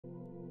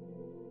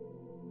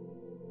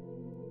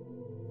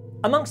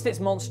Amongst its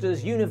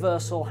monsters,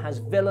 Universal has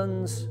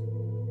villains,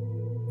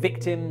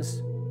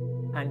 victims,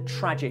 and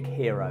tragic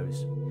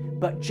heroes.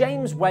 But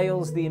James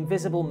Whale's The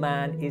Invisible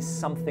Man is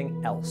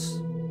something else,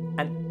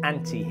 an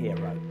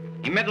anti-hero.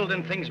 He meddled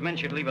in things men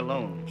should leave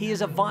alone. He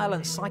is a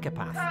violent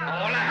psychopath.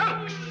 All a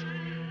hoax!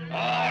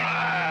 All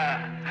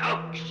a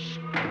hoax!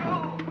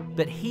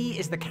 But he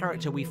is the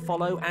character we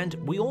follow, and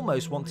we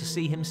almost want to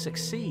see him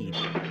succeed.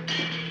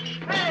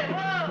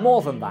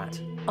 More than that,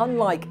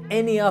 unlike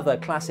any other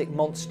classic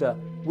monster,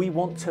 we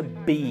want to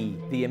be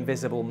the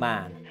Invisible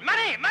Man.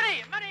 Money,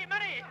 money, money,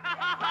 money!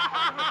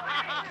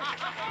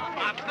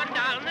 Up and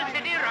down the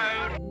city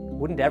road.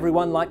 Wouldn't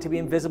everyone like to be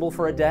invisible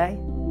for a day?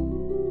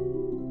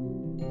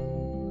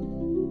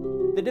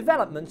 The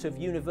development of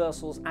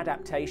Universal's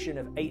adaptation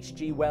of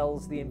H.G.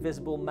 Wells' The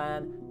Invisible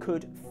Man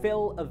could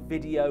fill a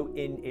video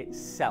in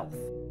itself.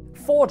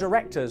 4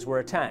 directors were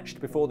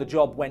attached before the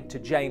job went to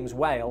James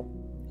Whale,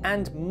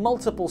 and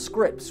multiple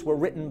scripts were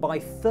written by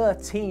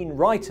 13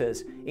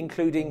 writers,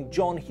 including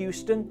John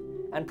Huston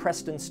and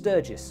Preston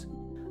Sturgis.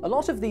 A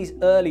lot of these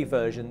early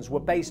versions were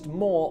based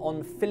more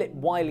on Philip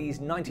Wiley's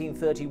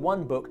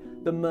 1931 book,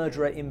 The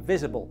Murderer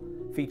Invisible,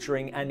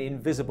 featuring an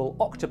invisible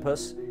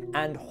octopus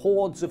and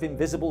hordes of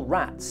invisible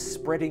rats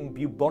spreading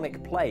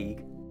bubonic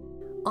plague.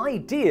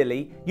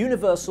 Ideally,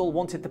 Universal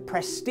wanted the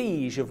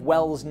prestige of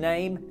Wells'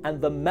 name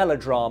and the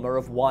melodrama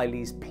of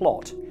Wiley's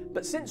plot.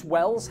 But since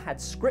Wells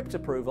had script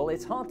approval,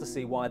 it's hard to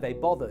see why they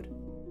bothered.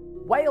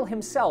 Whale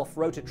himself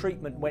wrote a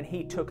treatment when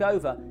he took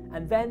over,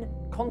 and then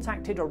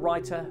contacted a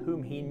writer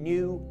whom he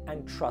knew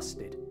and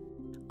trusted.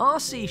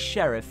 R.C.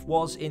 Sheriff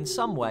was in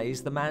some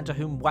ways the man to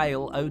whom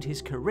Whale owed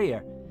his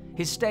career.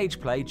 His stage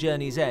play,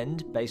 Journey's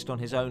End, based on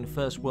his own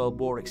First World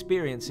War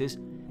experiences,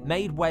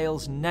 made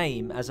Whale's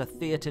name as a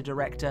theatre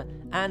director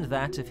and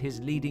that of his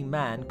leading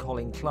man,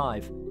 Colin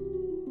Clive.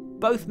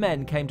 Both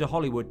men came to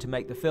Hollywood to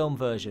make the film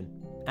version,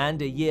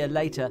 and a year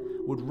later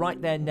would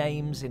write their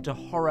names into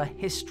horror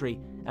history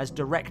as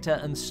director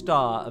and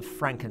star of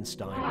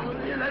Frankenstein. Oh,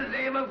 in the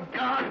name of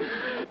God,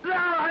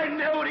 now I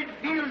know what it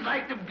feels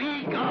like to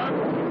be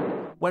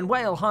God. When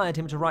Whale hired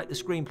him to write the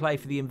screenplay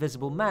for The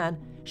Invisible Man,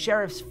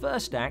 Sheriff's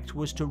first act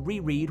was to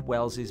reread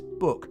Wells's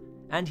book,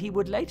 and he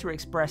would later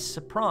express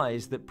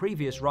surprise that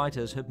previous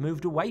writers had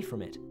moved away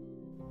from it.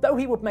 Though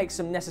he would make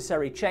some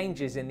necessary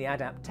changes in the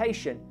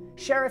adaptation,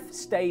 Sheriff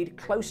stayed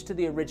close to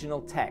the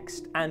original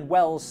text, and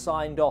Wells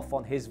signed off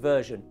on his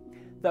version,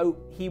 though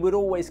he would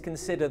always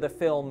consider the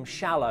film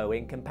shallow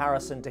in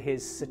comparison to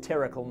his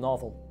satirical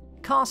novel.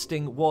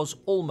 Casting was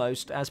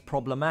almost as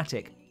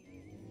problematic.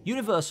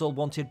 Universal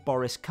wanted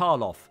Boris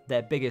Karloff,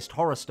 their biggest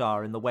horror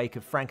star in the wake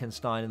of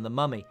Frankenstein and the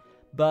Mummy,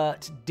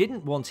 but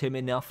didn't want him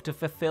enough to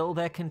fulfill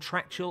their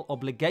contractual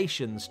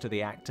obligations to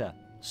the actor,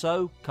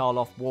 so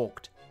Karloff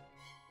walked.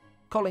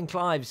 Colin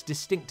Clive's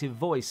distinctive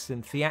voice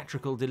and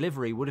theatrical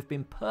delivery would have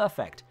been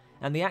perfect,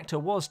 and the actor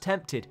was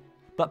tempted,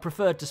 but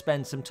preferred to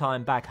spend some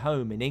time back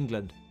home in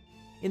England.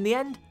 In the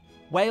end,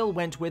 Whale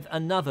went with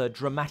another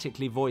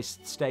dramatically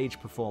voiced stage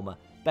performer,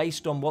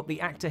 based on what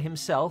the actor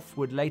himself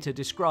would later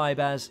describe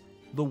as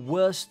the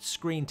worst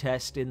screen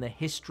test in the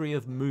history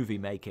of movie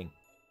making.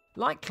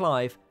 Like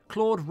Clive,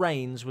 Claude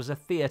Rains was a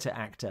theatre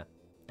actor,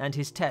 and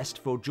his test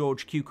for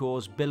George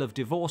Cukor's Bill of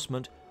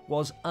Divorcement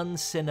was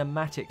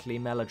uncinematically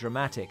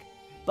melodramatic,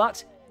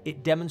 but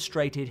it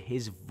demonstrated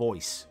his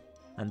voice,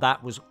 and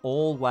that was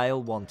all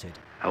Whale wanted.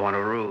 I want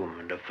a room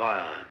and a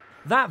fire.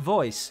 That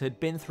voice had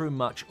been through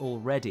much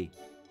already.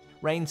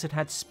 Rains had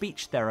had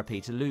speech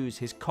therapy to lose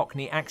his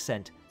Cockney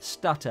accent,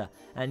 stutter,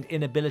 and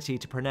inability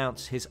to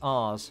pronounce his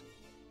R's.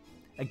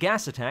 A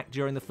gas attack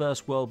during the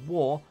First World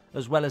War,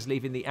 as well as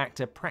leaving the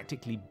actor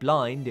practically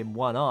blind in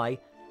one eye,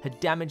 had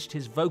damaged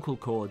his vocal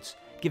cords,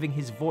 giving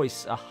his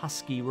voice a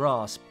husky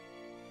rasp.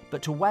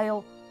 But to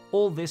Whale,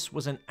 all this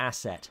was an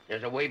asset.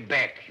 There's a way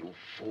back, you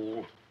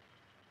fool.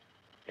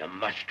 There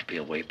must be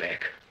a way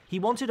back. He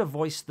wanted a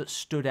voice that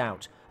stood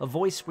out, a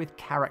voice with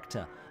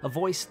character, a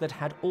voice that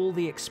had all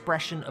the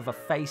expression of a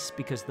face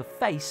because the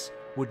face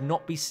would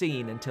not be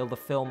seen until the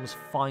film's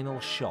final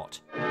shot.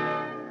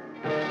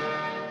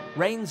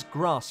 Rains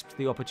grasped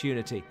the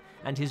opportunity,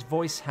 and his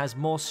voice has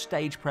more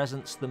stage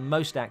presence than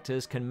most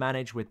actors can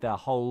manage with their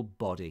whole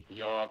body.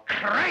 You're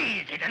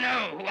crazy to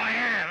know who I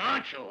am,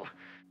 aren't you?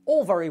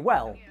 All very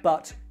well,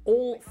 but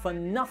all for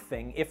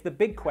nothing if the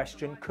big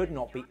question could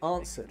not be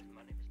answered.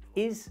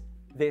 Is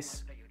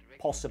this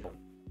possible?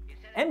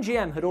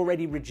 MGM had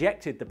already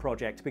rejected the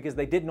project because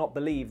they did not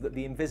believe that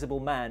the Invisible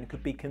Man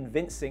could be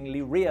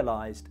convincingly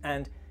realised,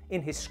 and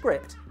in his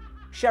script,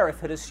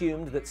 Sheriff had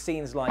assumed that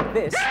scenes like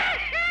this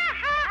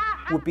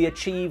would be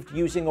achieved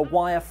using a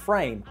wire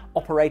frame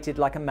operated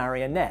like a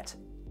marionette.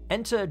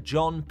 Enter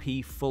John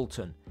P.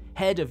 Fulton,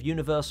 head of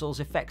Universal's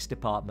effects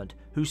department,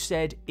 who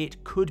said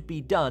it could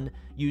be done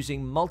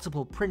using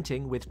multiple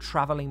printing with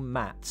travelling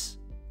mats.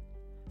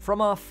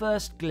 From our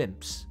first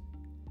glimpse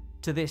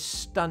to this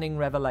stunning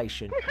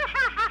revelation.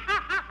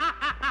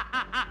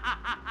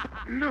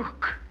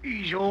 Look,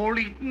 he's all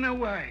eaten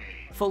away.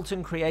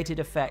 Fulton created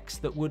effects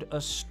that would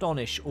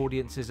astonish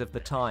audiences of the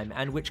time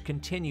and which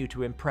continue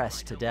to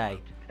impress today.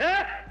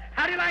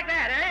 How do you like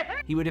that,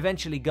 eh? He would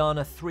eventually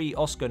garner 3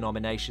 Oscar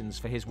nominations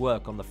for his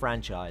work on the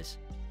franchise.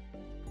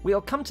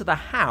 We'll come to the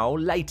how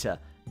later,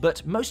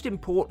 but most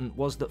important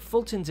was that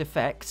Fulton's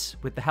effects,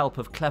 with the help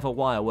of clever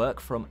wirework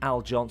from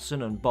Al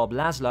Johnson and Bob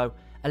Laszlo,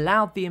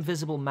 allowed the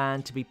Invisible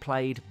Man to be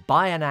played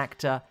by an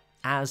actor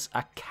as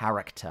a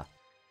character.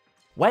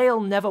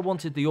 Whale never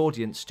wanted the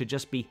audience to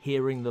just be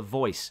hearing the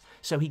voice,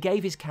 so he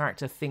gave his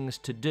character things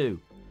to do,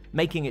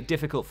 making it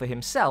difficult for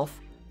himself,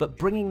 but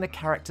bringing the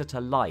character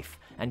to life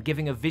and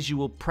giving a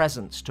visual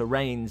presence to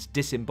Rains'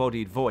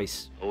 disembodied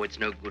voice. Oh, it's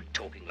no good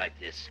talking like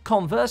this.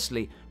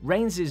 Conversely,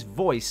 Rains'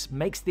 voice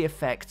makes the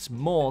effects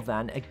more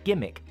than a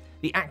gimmick,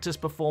 the actor's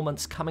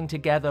performance coming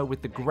together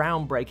with the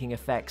groundbreaking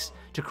effects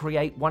to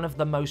create one of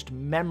the most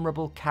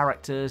memorable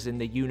characters in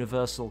the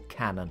Universal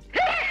canon.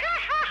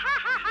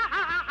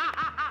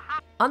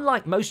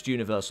 Unlike most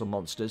Universal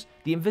monsters,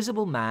 the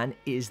Invisible Man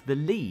is the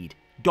lead,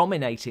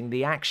 dominating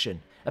the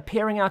action.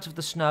 Appearing out of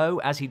the snow,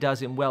 as he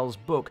does in Wells'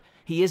 book,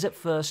 he is at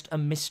first a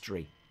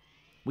mystery.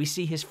 We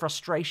see his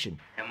frustration.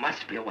 There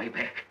must be a way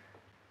back.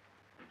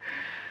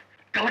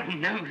 God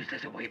knows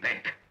there's a way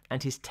back.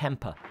 And his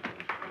temper.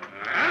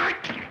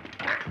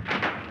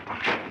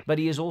 But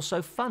he is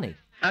also funny.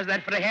 How's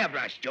that for a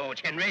hairbrush,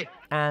 George Henry?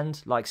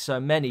 And, like so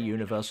many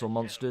Universal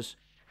monsters,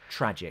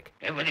 tragic.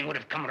 Everything would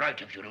have come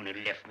right if you'd only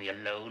left me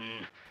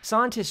alone.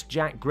 Scientist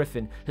Jack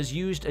Griffin has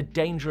used a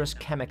dangerous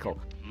chemical.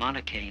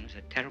 Monocaine's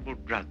a terrible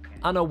drug.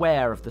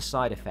 Unaware of the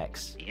side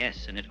effects.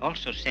 Yes, and it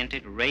also sent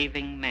it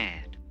raving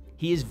mad.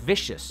 He is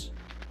vicious.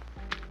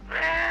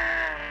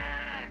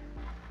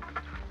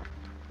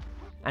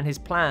 And his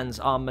plans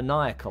are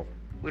maniacal.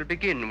 We'll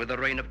begin with a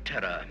reign of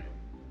terror.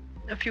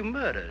 A few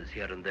murders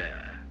here and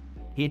there.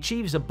 He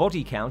achieves a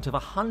body count of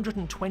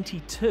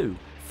 122,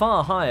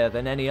 far higher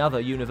than any other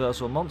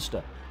Universal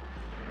monster.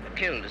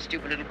 Killed a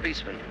stupid little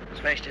policeman,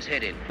 smashed his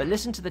head in. But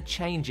listen to the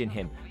change in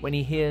him when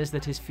he hears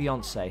that his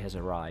fiancée has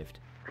arrived.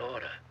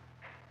 Flora?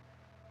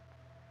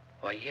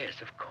 Why,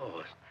 yes, of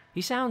course.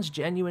 He sounds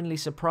genuinely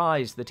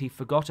surprised that he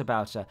forgot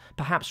about her,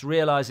 perhaps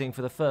realizing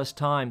for the first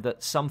time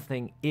that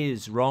something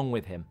is wrong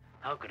with him.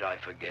 How could I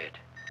forget?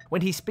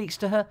 When he speaks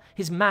to her,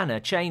 his manner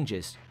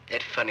changes.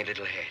 That funny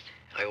little head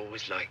I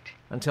always liked.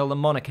 Until the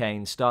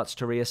monocaine starts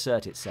to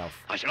reassert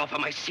itself. I shall offer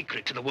my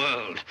secret to the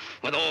world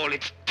with all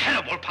its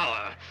terrible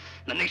power.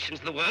 The nations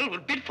of the world will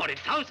bid for it,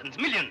 thousands,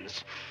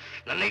 millions.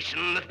 The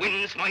nation that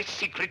wins my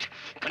secret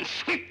can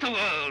sweep the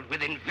world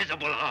with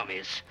invisible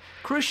armies.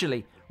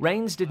 Crucially,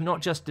 Rains did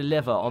not just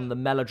deliver on the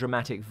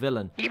melodramatic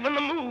villain. Even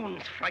the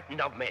moon's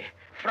frightened of me,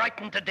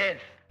 frightened to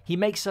death. He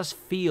makes us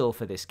feel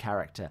for this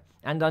character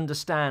and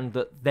understand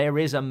that there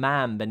is a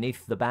man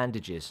beneath the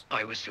bandages.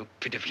 I was so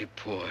pitifully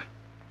poor.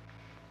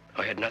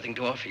 I had nothing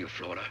to offer you,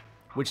 Flora.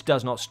 Which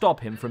does not stop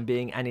him from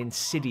being an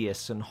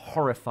insidious and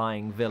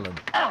horrifying villain.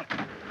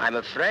 I'm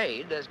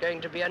afraid there's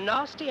going to be a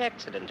nasty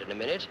accident in a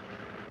minute.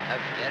 A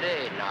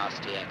very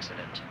nasty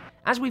accident.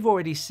 As we've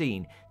already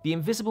seen, the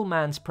Invisible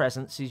Man's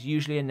presence is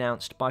usually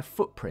announced by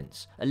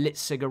footprints, a lit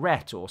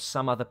cigarette, or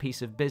some other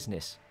piece of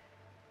business.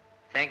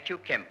 Thank you,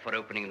 Kemp, for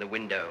opening the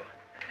window.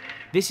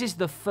 This is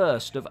the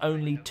first of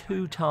only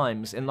 2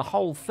 times in the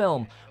whole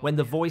film when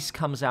the voice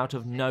comes out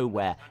of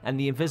nowhere and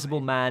the Invisible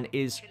Man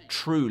is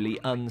truly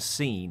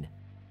unseen.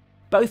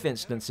 Both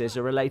instances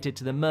are related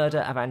to the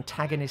murder of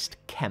antagonist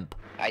Kemp.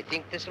 I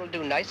think this will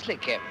do nicely,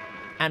 Kemp.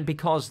 And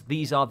because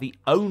these are the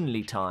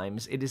only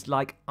times, it is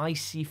like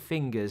icy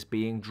fingers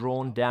being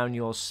drawn down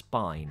your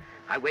spine.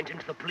 I went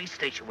into the police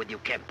station with you,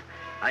 Kemp.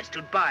 I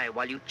stood by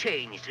while you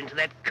changed into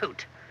that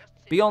coat.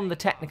 Beyond the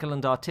technical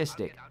and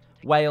artistic,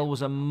 Whale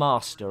was a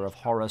master of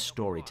horror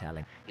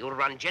storytelling. You'll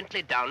run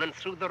gently down and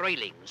through the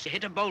railings,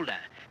 hit a boulder.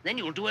 Then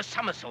you'll do a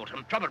somersault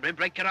and probably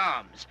break your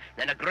arms.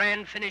 Then a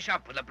grand finish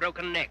up with a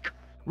broken neck.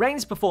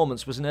 Rains'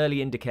 performance was an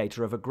early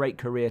indicator of a great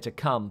career to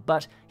come,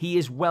 but he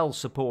is well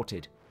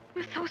supported. It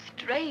was so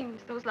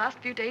strange those last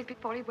few days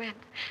before he went.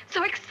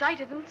 So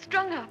excited and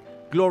strung up.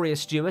 Gloria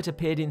Stewart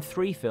appeared in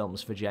 3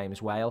 films for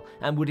James Whale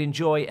and would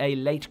enjoy a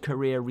late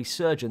career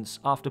resurgence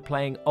after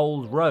playing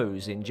Old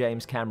Rose in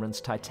James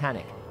Cameron's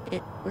Titanic.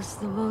 It was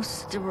the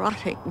most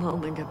erotic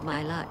moment of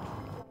my life.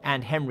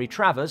 And Henry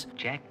Travers,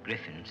 Jack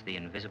Griffin's the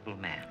Invisible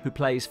Man. who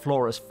plays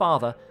Flora's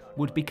father,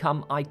 would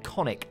become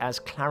iconic as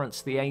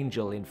Clarence the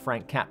Angel in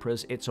Frank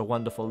Capra's It's a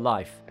Wonderful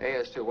Life.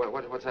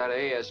 AS2, what's that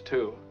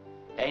AS2?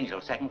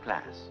 Angel, second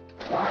class.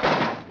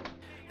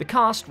 The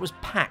cast was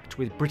packed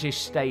with British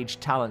stage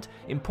talent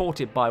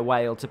imported by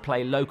Whale to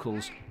play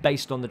locals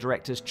based on the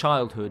director's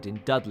childhood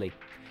in Dudley,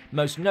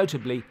 most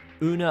notably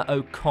Una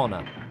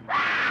O'Connor,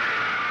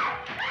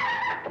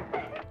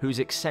 whose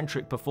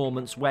eccentric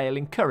performance Whale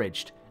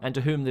encouraged and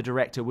to whom the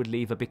director would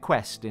leave a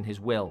bequest in his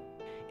will.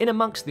 In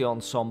amongst the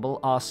ensemble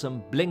are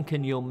some blink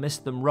and you'll miss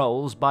them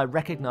roles by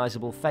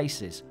recognisable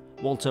faces.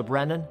 Walter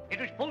Brennan, It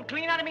was pulled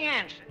clean out of me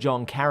answer.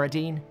 John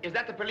Carradine, Is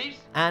that the police?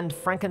 and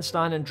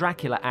Frankenstein and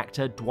Dracula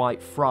actor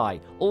Dwight Fry,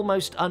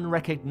 almost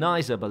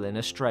unrecognizable in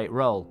a straight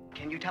role.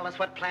 Can you tell us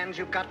what plans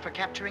you've got for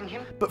capturing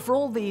him? But for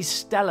all these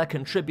stellar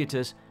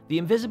contributors, The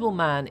Invisible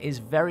Man is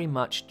very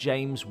much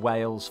James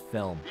Whale's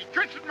film. He's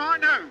twisted my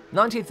nose.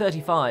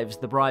 1935's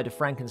The Bride of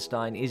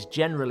Frankenstein is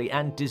generally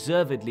and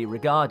deservedly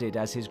regarded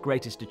as his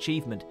greatest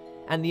achievement,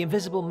 and The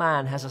Invisible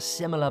Man has a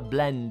similar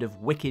blend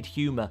of wicked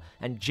humour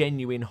and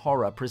genuine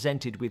horror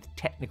presented with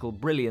technical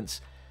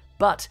brilliance.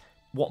 But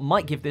what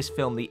might give this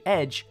film the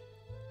edge,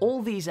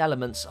 all these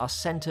elements are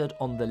centred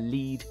on the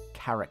lead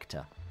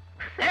character.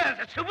 There's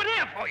a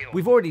souvenir for you.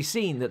 We've already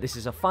seen that this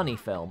is a funny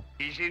film,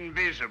 He's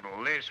invisible.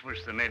 That's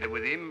what's the matter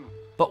with him.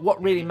 but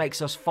what really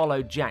makes us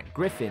follow Jack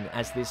Griffin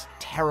as this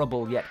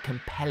terrible yet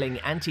compelling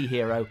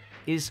anti-hero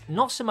is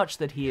not so much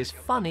that he is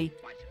funny,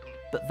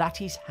 but that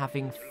he's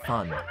having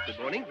fun. Good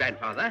morning,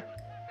 Grandfather.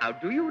 How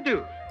do you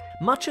do?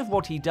 Much of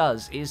what he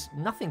does is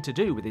nothing to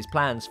do with his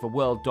plans for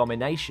world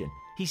domination.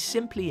 He's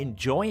simply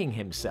enjoying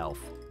himself.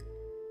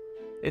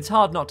 It's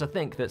hard not to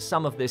think that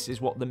some of this is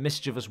what the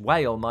mischievous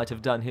whale might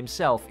have done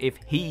himself if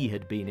he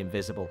had been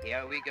invisible.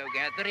 Here we go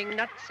gathering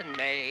nuts in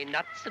May,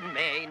 nuts in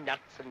May,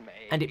 nuts in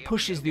May. And it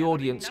pushes the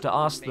audience to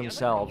ask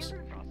themselves,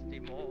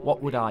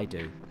 what would I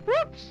do?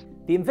 Whoops!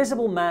 The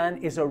Invisible Man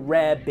is a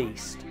rare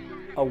beast,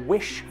 a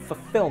wish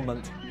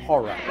fulfillment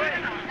horror.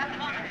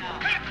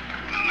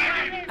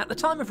 At the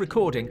time of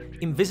recording,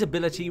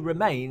 invisibility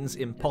remains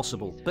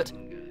impossible, but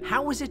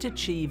how is it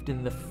achieved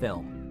in the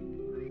film?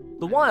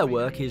 The wire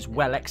work is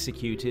well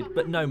executed,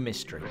 but no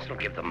mystery. This'll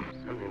give them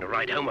something to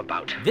write home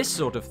about. This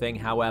sort of thing,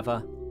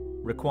 however,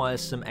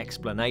 requires some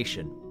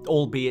explanation,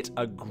 albeit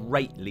a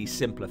greatly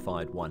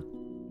simplified one.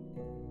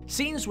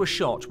 Scenes were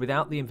shot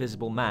without the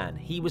Invisible Man.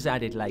 He was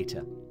added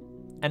later.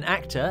 An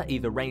actor,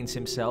 either Rains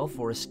himself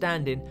or a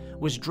stand-in,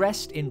 was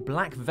dressed in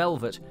black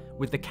velvet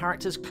with the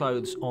character's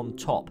clothes on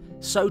top,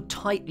 so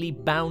tightly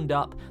bound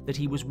up that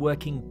he was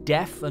working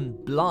deaf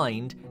and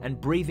blind and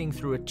breathing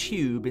through a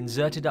tube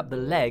inserted up the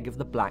leg of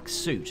the black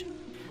suit.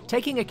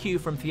 Taking a cue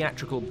from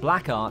theatrical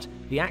black art,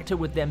 the actor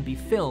would then be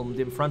filmed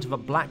in front of a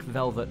black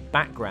velvet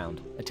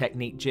background, a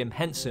technique Jim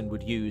Henson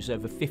would use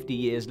over 50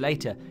 years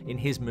later in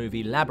his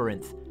movie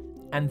Labyrinth.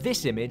 And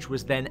this image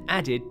was then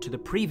added to the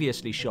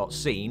previously shot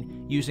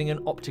scene using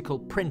an optical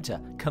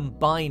printer,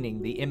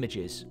 combining the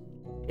images.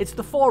 It's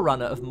the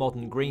forerunner of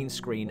modern green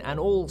screen and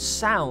all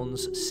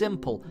sounds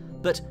simple,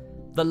 but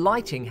the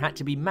lighting had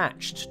to be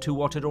matched to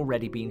what had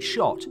already been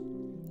shot.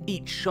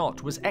 Each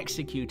shot was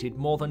executed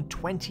more than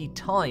 20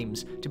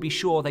 times to be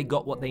sure they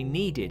got what they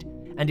needed,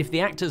 and if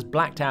the actor's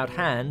blacked out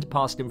hand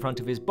passed in front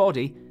of his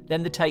body,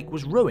 then the take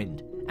was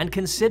ruined. And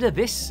consider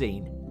this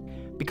scene.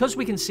 Because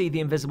we can see the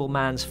Invisible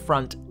Man's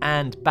front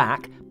and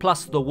back,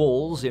 plus the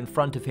walls in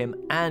front of him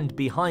and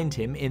behind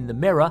him in the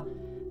mirror,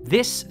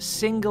 this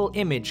single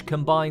image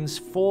combines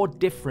 4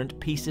 different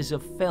pieces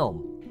of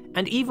film.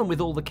 And even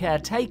with all the care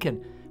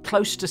taken,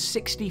 close to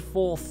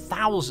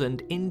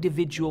 64,000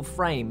 individual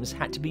frames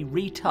had to be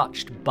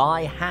retouched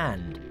by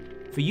hand.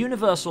 For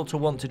Universal to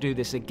want to do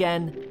this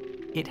again,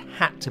 it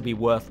had to be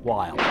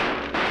worthwhile.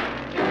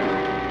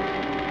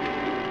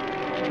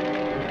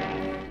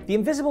 The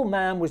Invisible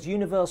Man was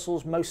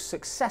Universal's most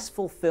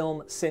successful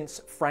film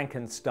since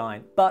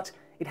Frankenstein, but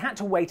it had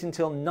to wait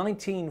until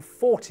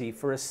 1940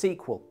 for a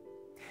sequel.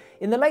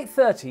 In the late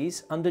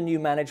 30s, under new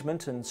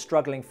management and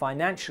struggling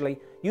financially,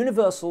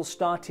 Universal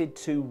started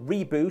to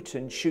reboot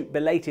and shoot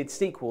belated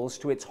sequels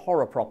to its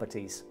horror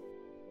properties.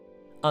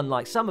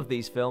 Unlike some of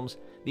these films,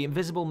 The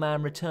Invisible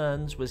Man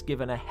Returns was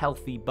given a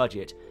healthy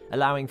budget,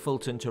 allowing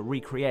Fulton to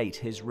recreate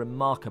his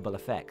remarkable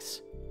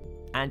effects,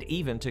 and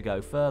even to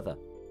go further.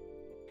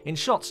 In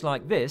shots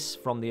like this,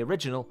 from the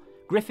original,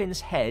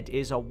 Griffin's head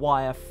is a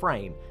wire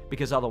frame,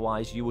 because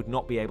otherwise you would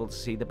not be able to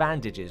see the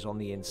bandages on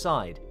the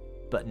inside.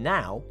 But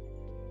now,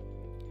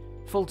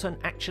 Fulton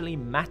actually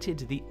matted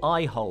the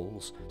eye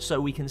holes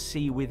so we can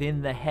see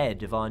within the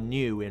head of our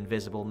new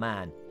Invisible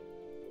Man.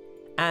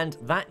 And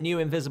that new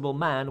Invisible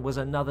Man was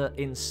another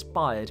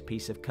inspired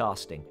piece of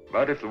casting.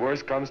 But if the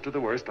worst comes to the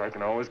worst, I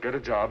can always get a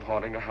job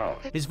haunting a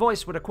house. His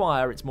voice would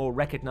acquire its more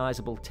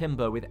recognizable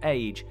timbre with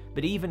age,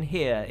 but even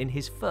here, in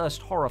his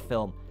first horror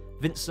film,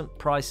 Vincent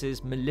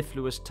Price's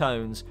mellifluous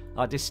tones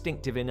are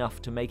distinctive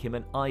enough to make him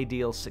an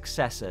ideal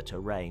successor to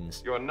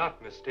Rains. You're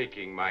not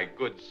mistaking my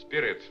good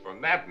spirits for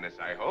madness,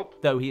 I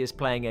hope. Though he is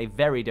playing a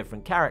very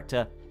different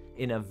character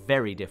in a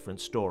very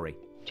different story.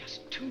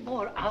 Just 2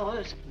 more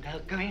hours and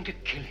they're going to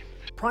kill him.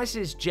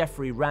 Price's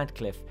Geoffrey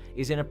Radcliffe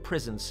is in a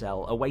prison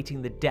cell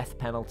awaiting the death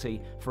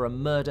penalty for a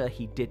murder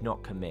he did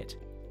not commit.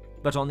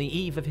 But on the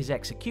eve of his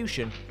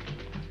execution,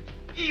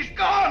 He's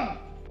gone!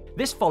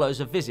 this follows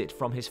a visit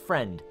from his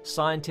friend,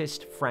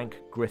 scientist Frank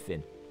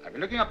Griffin. I've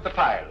been looking up the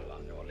file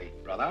on your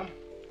late brother.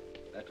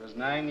 That was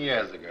 9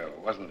 years ago,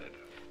 wasn't it?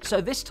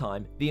 So this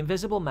time, the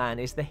Invisible Man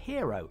is the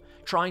hero,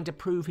 trying to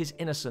prove his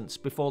innocence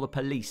before the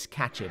police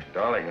catch him.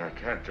 Darling, I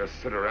can't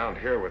just sit around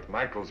here with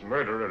Michael's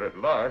murderer at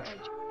large.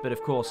 But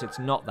of course it's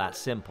not that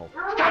simple.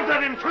 Stop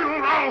that infernal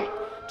row!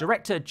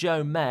 Director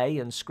Joe May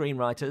and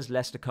screenwriters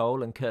Lester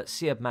Cole and Kurt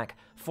Siebmak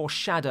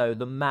foreshadow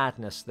the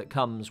madness that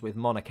comes with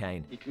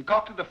monocaine. He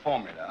concocted a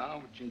formula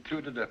which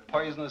included a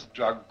poisonous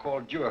drug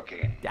called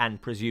duocaine.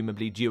 And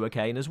presumably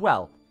duocaine as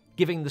well,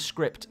 giving the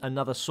script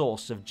another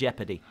source of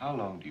jeopardy. How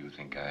long do you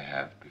think I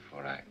have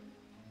before I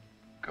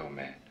go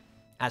mad?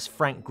 As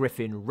Frank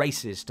Griffin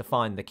races to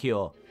find the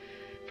cure.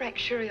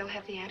 Frank's sure he'll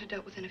have the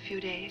antidote within a few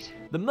days.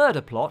 The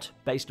murder plot,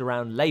 based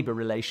around labour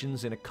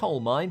relations in a coal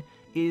mine,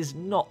 is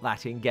not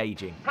that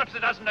engaging. Perhaps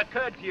it hasn't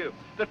occurred to you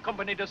that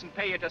company doesn't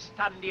pay you to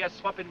stand here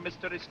swapping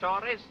mystery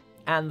stories.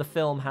 And the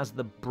film has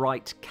the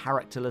bright,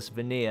 characterless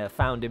veneer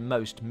found in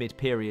most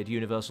mid-period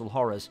Universal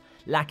horrors,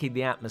 lacking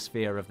the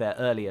atmosphere of their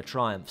earlier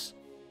triumphs.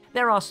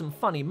 There are some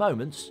funny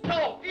moments.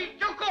 No, he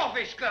took off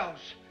his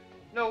clothes.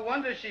 No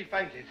wonder she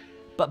fainted.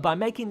 But by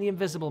making the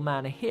Invisible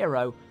Man a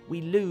hero,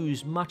 we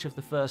lose much of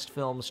the first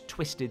film's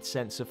twisted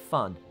sense of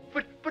fun.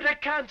 But I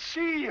can't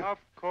see you. Of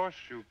course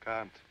you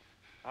can't.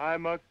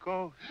 I'm a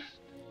ghost.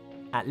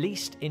 At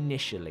least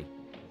initially.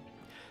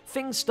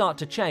 Things start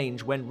to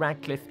change when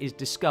Radcliffe is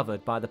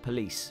discovered by the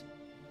police.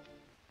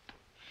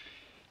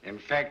 In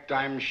fact,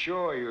 I'm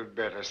sure you'd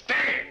better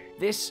stay.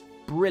 This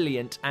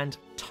brilliant and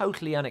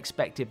totally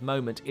unexpected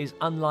moment is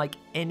unlike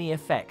any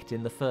effect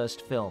in the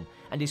first film,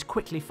 and is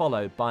quickly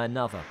followed by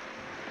another.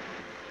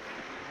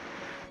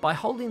 By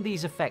holding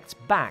these effects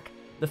back,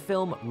 the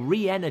film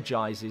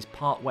re-energizes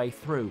partway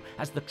through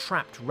as the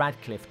trapped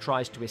Radcliffe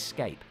tries to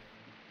escape.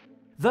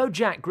 Though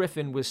Jack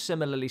Griffin was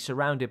similarly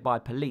surrounded by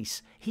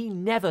police, he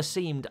never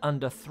seemed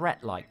under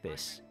threat like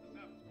this.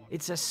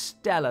 It's a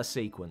stellar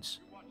sequence,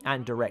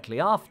 and directly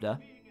after,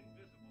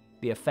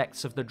 the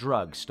effects of the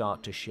drug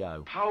start to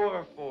show.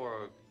 Power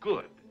for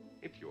good,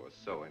 if you're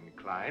so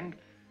inclined.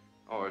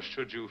 Or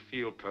should you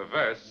feel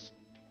perverse,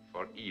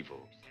 for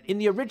evil? In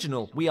the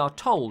original, we are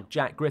told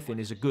Jack Griffin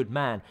is a good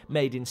man,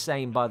 made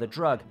insane by the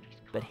drug.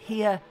 But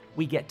here,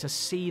 we get to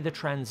see the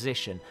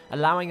transition,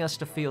 allowing us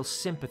to feel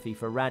sympathy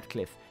for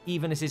Radcliffe,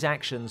 even as his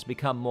actions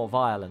become more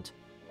violent.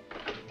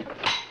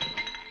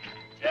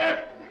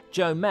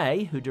 Joe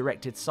May, who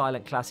directed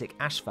silent classic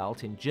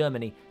Asphalt in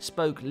Germany,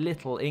 spoke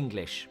little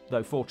English,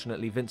 though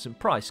fortunately Vincent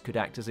Price could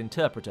act as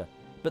interpreter.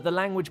 But the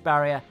language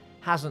barrier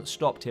hasn't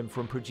stopped him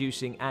from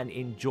producing an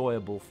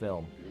enjoyable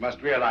film. You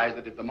must realize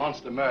that if the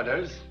monster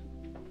murders,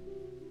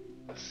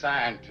 the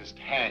scientist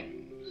hangs.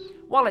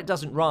 While it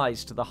doesn't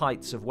rise to the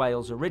heights of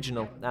Wales'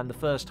 original, and the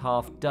first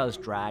half does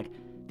drag,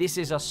 this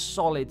is a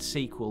solid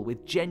sequel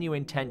with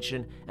genuine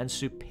tension and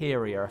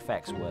superior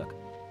effects work.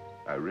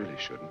 I really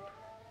shouldn't.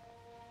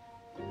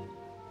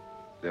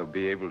 They'll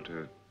be able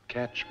to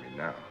catch me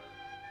now.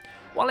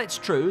 While it's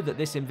true that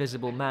this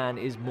Invisible Man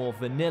is more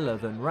vanilla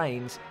than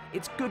Rains,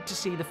 it's good to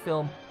see the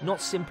film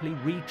not simply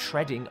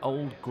retreading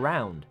old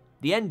ground.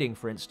 The ending,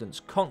 for instance,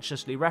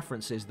 consciously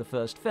references the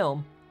first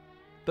film,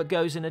 but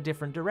goes in a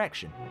different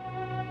direction.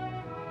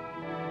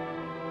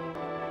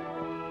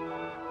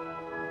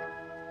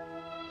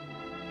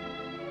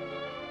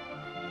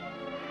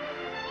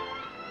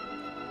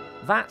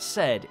 That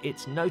said,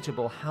 it's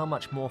notable how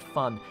much more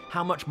fun,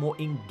 how much more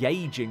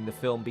engaging the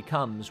film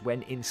becomes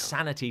when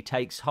insanity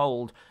takes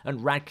hold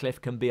and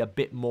Radcliffe can be a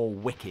bit more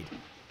wicked.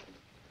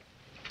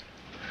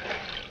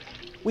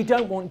 We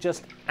don't want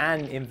just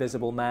an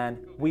Invisible Man,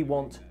 we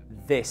want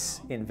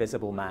this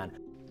Invisible Man.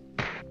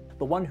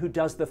 The one who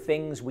does the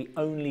things we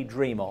only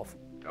dream of.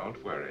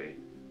 Don't worry,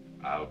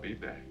 I'll be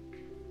back.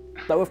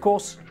 Though, of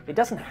course, it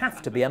doesn't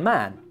have to be a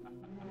man.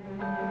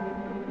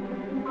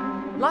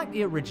 Like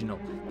the original,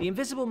 The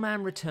Invisible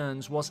Man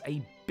Returns was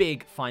a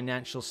big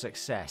financial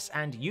success,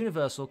 and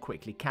Universal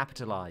quickly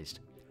capitalized.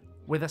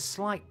 With a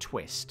slight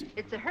twist.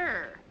 It's a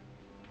her.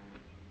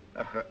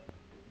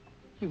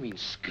 You mean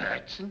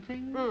skirts and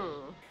things?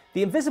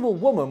 The Invisible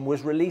Woman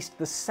was released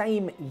the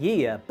same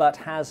year, but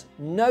has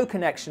no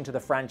connection to the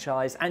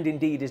franchise, and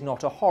indeed is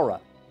not a horror.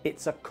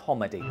 It's a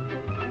comedy.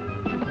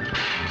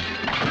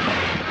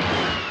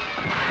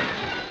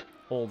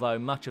 Although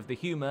much of the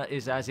humour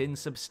is as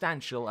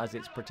insubstantial as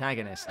its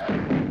protagonist.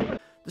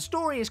 The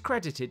story is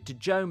credited to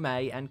Joe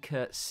May and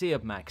Kurt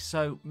Siebmak,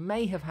 so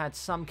may have had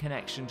some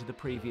connection to the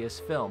previous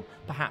film,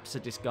 perhaps a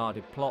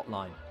discarded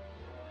plotline.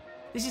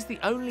 This is the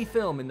only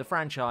film in the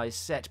franchise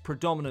set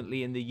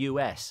predominantly in the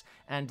US,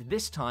 and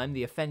this time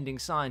the offending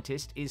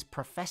scientist is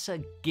Professor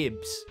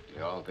Gibbs.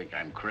 You all think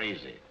I'm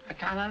crazy. I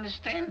can't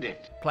understand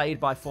it. Played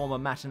by former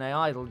matinee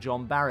idol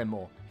John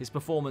Barrymore, his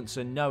performance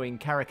a knowing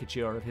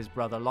caricature of his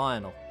brother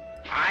Lionel.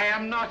 I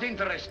am not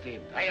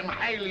interested. I am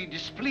highly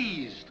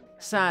displeased.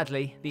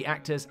 Sadly, the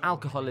actor's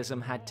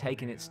alcoholism had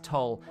taken its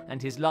toll, and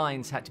his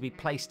lines had to be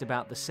placed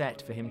about the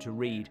set for him to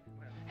read.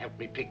 Help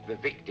me pick the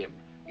victim.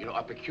 You know,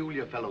 a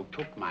peculiar fellow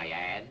took my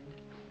ad.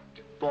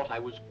 Thought I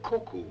was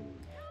cuckoo.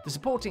 The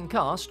supporting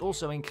cast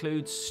also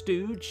includes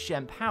Stooge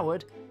Shemp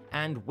Howard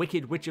and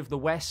Wicked Witch of the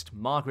West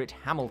Margaret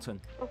Hamilton.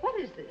 Well, what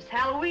is this,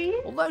 Halloween?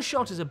 Although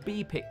shot as a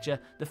B picture,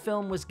 the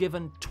film was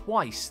given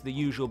twice the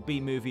usual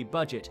B-movie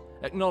budget,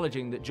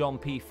 acknowledging that John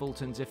P.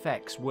 Fulton's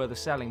effects were the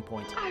selling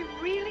point. I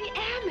really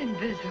am am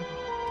invisible.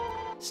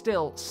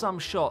 Still, some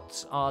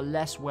shots are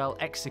less well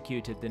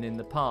executed than in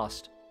the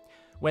past.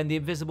 When the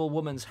Invisible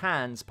Woman's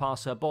hands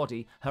pass her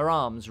body, her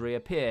arms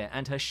reappear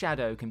and her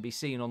shadow can be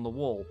seen on the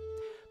wall.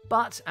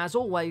 But, as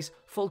always,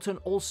 Fulton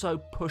also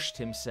pushed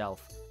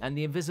himself, and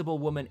the Invisible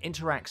Woman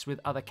interacts with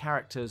other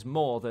characters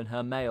more than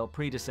her male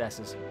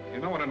predecessors. You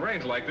know, when it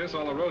rains like this,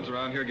 all the roads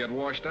around here get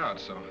washed out,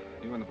 so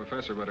you and the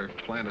professor better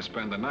plan to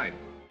spend the night.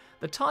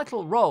 The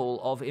title role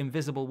of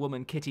Invisible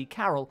Woman Kitty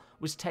Carroll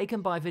was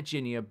taken by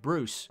Virginia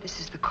Bruce. This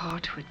is the call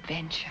to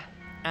adventure.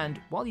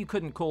 And while you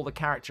couldn't call the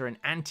character an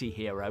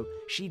anti-hero,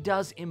 she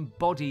does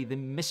embody the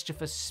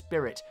mischievous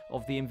spirit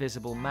of the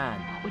Invisible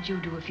Man. What would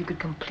you do if you could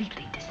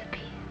completely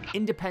disappear?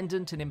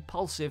 Independent and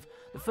impulsive,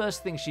 the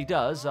first thing she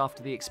does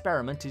after the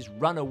experiment is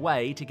run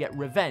away to get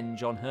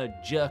revenge on her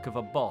jerk of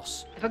a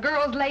boss. If a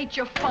girl's late,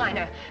 you fine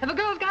her. If a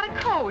girl's got a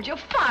cold, you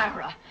fire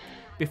her.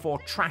 Before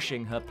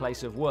trashing her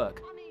place of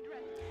work.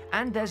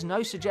 And there's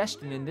no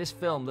suggestion in this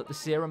film that the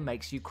serum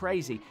makes you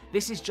crazy.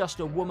 This is just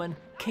a woman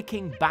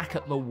kicking back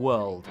at the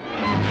world.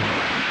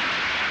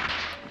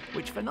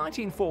 Which for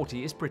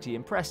 1940 is pretty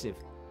impressive.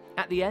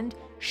 At the end,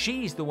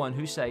 she's the one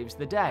who saves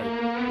the day.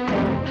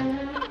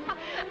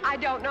 I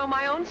don't know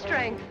my own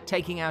strength.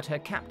 Taking out her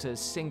captors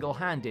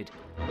single-handed.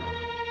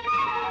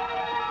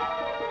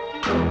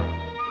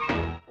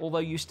 Although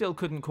you still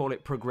couldn't call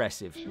it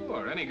progressive.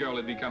 Sure, any girl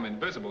that become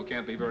invisible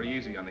can't be very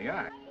easy on the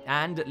eye.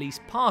 And at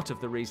least part of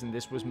the reason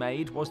this was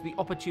made was the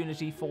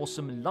opportunity for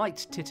some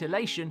light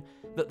titillation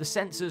that the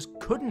censors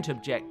couldn't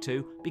object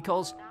to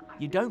because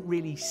you don't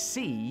really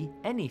see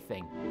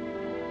anything.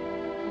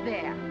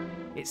 There.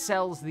 It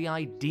sells the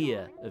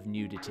idea of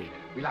nudity.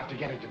 We'll have to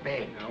get her to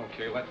bed.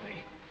 Okay, let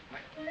me.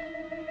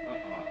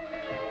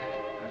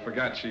 I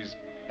forgot she's...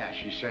 Yeah,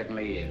 she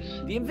certainly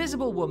is. The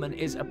Invisible Woman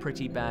is a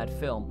pretty bad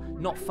film.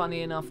 Not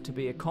funny enough to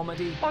be a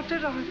comedy. What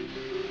did I...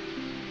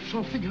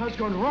 Something has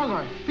gone wrong,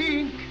 I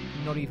think.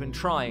 Not even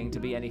trying to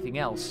be anything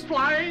else.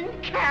 Flying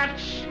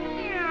cats!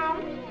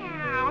 Meow,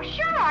 meow.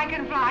 Sure, I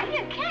can fly.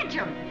 Here, catch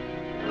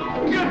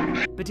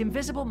 'em. But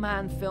Invisible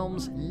Man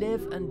films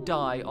live and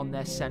die on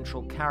their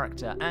central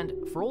character, and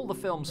for all the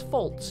film's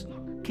faults,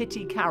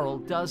 Kitty Carroll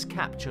does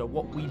capture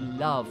what we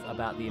love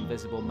about the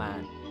Invisible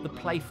Man, the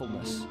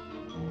playfulness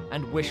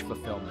and wish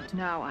fulfillment.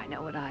 Now I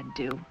know what I'd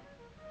do.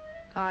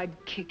 I'd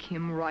kick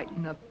him right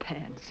in the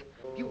pants.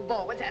 You've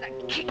always had a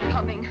kick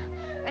coming,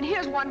 and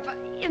here's one for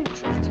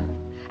interest,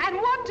 and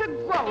one to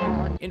grow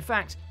on. In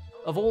fact,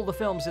 of all the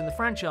films in the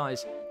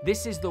franchise,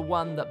 this is the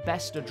one that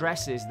best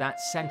addresses that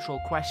central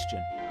question.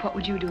 What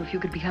would you do if you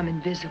could become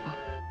invisible?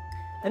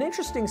 An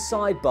interesting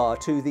sidebar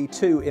to the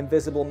two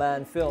Invisible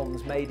Man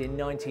films made in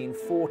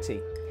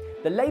 1940.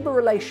 The labour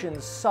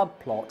relations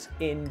subplot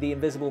in The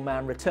Invisible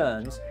Man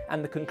Returns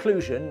and the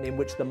conclusion in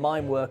which the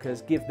mine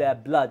workers give their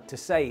blood to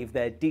save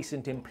their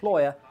decent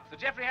employer Sir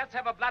Geoffrey has to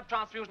have a blood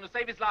transfusion to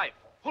save his life.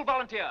 Who'll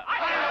volunteer?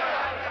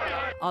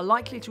 are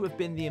likely to have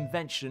been the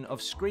invention of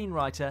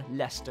screenwriter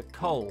Lester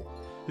Cole,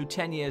 who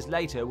 10 years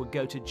later would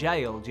go to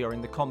jail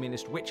during the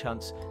communist witch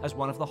hunts as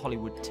one of the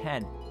Hollywood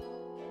 10.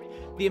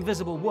 The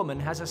Invisible Woman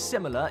has a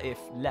similar, if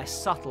less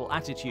subtle,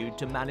 attitude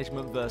to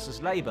management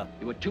versus labour.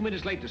 You were 2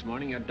 minutes late this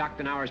morning. You're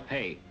docked an hour's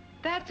pay.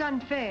 That's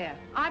unfair.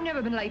 I've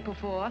never been late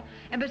before.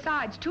 And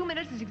besides, 2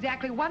 minutes is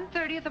exactly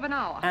 1/30th of an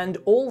hour. And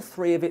all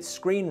three of its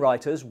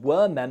screenwriters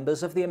were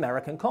members of the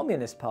American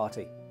Communist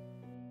Party.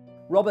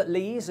 Robert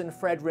Lees and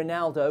Fred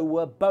Rinaldo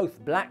were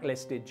both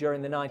blacklisted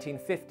during the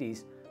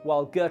 1950s,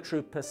 while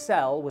Gertrude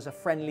Purcell was a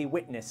friendly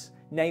witness,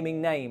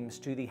 naming names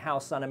to the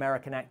House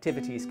Un-American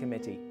Activities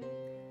Committee.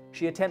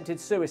 She attempted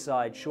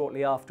suicide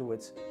shortly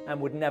afterwards and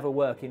would never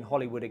work in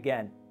Hollywood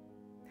again.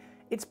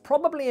 It's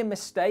probably a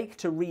mistake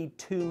to read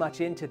too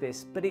much into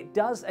this, but it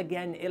does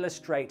again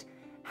illustrate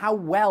how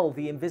well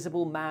the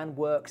Invisible Man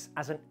works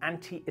as an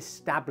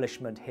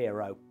anti-establishment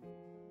hero.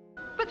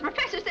 But the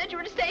professor said you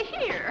were to stay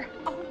here.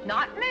 Oh,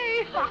 not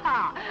me. Ha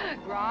ha.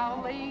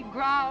 Growly,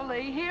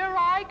 growly, here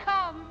I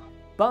come.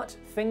 But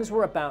things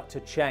were about to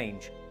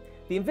change.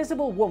 The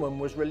Invisible Woman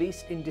was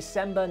released in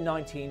December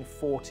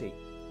 1940.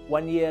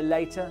 1 year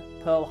later,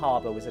 Pearl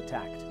Harbor was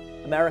attacked.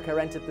 America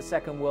entered the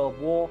Second World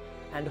War,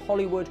 and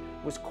Hollywood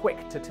was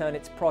quick to turn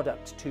its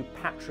product to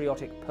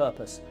patriotic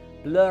purpose,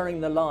 blurring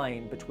the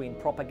line between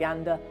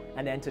propaganda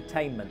and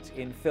entertainment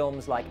in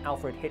films like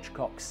Alfred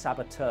Hitchcock's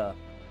Saboteur.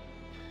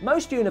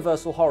 Most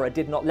Universal horror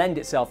did not lend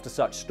itself to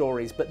such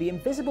stories, but The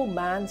Invisible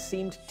Man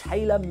seemed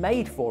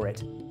tailor-made for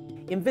it.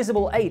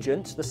 Invisible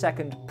Agent, the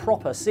second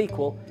proper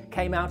sequel,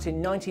 came out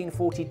in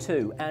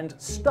 1942 and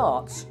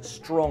starts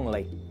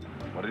strongly.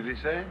 What did he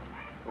say?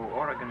 Oh,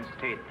 Oregon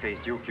State plays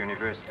Duke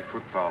University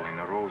football in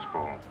a Rose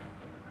Bowl.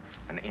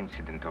 An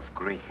incident of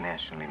great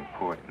national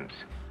importance.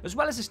 As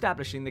well as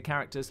establishing the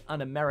character's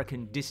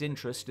un-American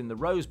disinterest in the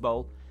Rose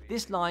Bowl,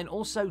 this line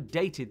also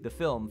dated the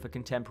film for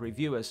contemporary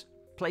viewers,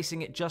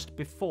 placing it just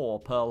before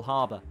Pearl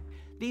Harbor.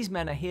 These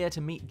men are here to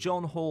meet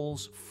John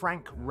Hall's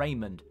Frank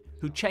Raymond,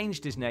 who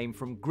changed his name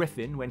from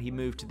Griffin when he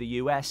moved to the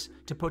US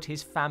to put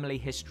his family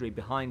history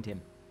behind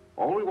him.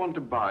 All we want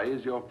to buy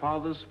is your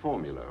father's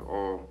formula,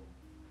 or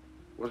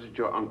Was it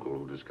your uncle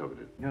who discovered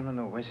it? No,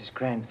 it was his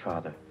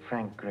grandfather,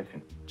 Frank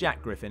Griffin.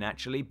 Jack Griffin,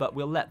 actually, but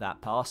we'll let that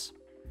pass.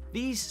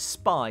 These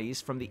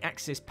spies from the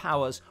Axis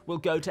powers will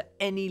go to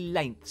any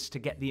lengths to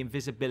get the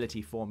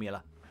invisibility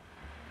formula.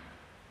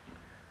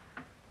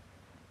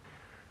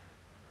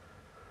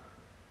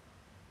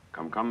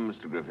 Come,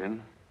 Mr.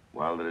 Griffin.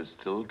 While there is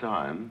still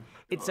time...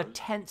 It's a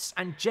tense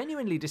and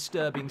genuinely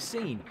disturbing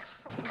scene.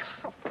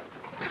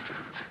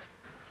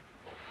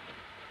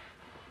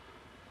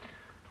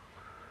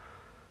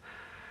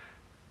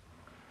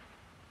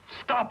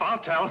 Stop, I'll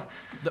tell.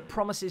 That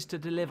promises to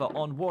deliver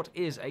on what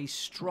is a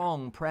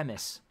strong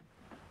premise.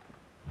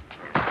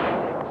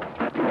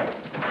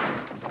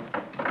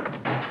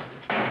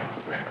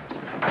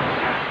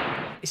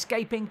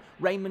 Escaping,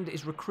 Raymond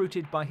is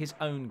recruited by his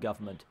own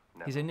government,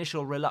 his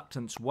initial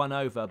reluctance won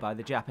over by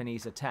the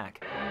Japanese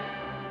attack.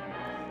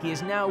 He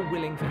is now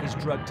willing for his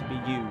drug to be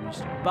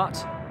used,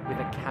 but with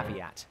a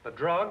caveat. The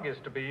drug is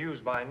to be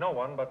used by no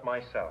one but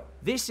myself.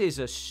 This is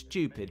a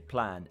stupid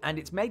plan, and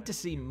it's made to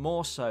seem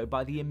more so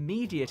by the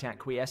immediate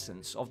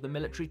acquiescence of the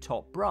military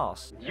top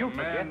brass. A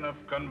man of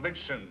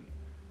conviction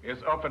is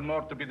often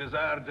more to be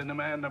desired than a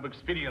man of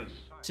experience.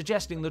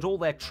 Suggesting that all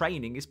their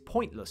training is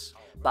pointless.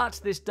 But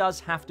this does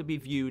have to be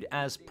viewed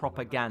as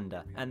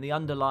propaganda, and the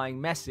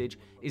underlying message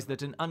is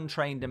that an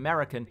untrained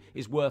American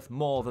is worth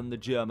more than the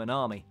German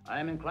army. I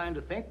am inclined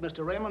to think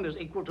Mr. Raymond is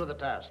equal to the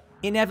task.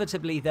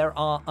 Inevitably, there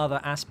are other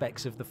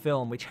aspects of the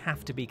film which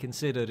have to be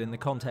considered in the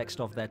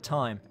context of their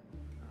time.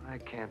 I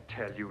can't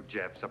tell you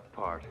Japs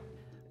apart.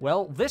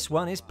 Well, this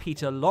one is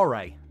Peter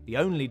Lorre, the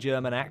only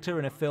German actor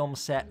in a film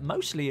set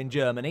mostly in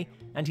Germany,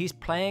 and he's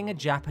playing a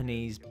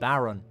Japanese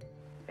baron.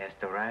 As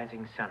the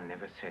rising sun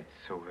never sets,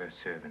 so her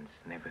servants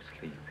never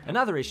sleep.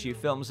 Another issue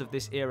films of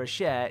this era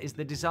share is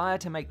the desire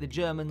to make the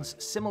Germans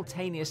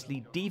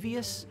simultaneously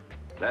devious.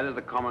 That is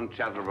the common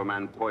chatter of a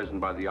man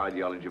poisoned by the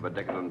ideology of a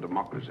decadent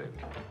democracy.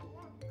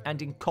 And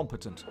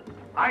incompetent.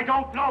 I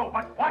don't know,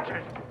 but watch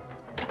it!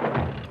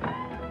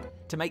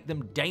 To make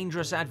them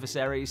dangerous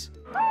adversaries.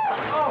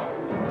 Oh!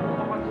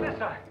 What's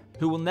this?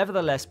 Who will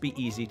nevertheless be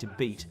easy to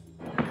beat.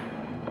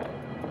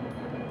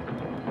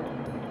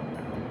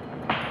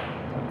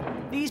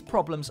 These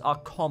problems are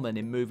common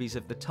in movies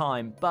of the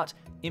time, but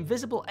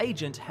Invisible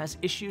Agent has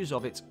issues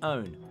of its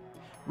own.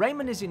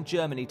 Raymond is in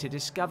Germany to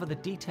discover the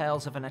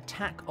details of an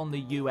attack on the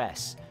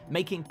US,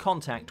 making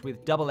contact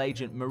with double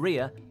agent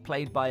Maria,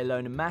 played by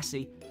Ilona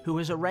Massey, who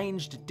has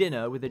arranged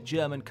dinner with a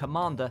German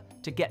commander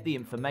to get the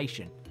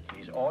information.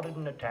 He's ordered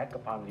an attack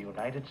upon the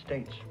United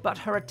States. But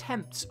her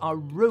attempts are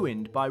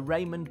ruined by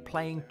Raymond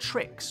playing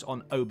tricks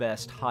on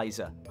Oberst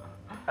Heiser.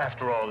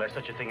 After all, there's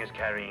such a thing as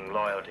carrying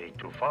loyalty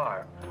too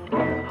far.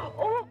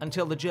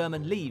 Until the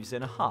German leaves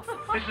in a huff.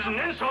 This is an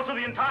insult to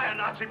the entire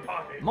Nazi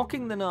party.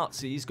 Mocking the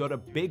Nazis got a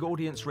big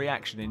audience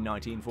reaction in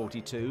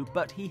 1942,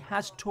 but he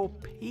has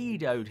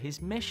torpedoed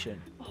his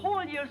mission. A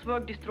whole year's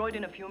work destroyed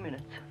in a few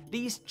minutes.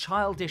 These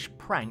childish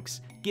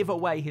pranks give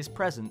away his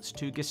presence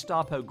to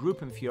Gestapo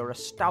Gruppenführer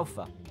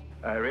Stauffer.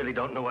 I really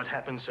don't know what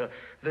happened, sir.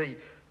 The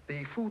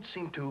food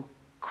seemed to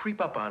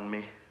creep up on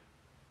me.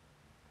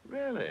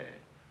 Really?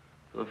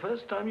 For the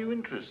first time you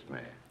interest me.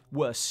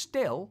 Worse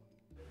still...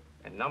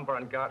 A number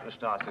on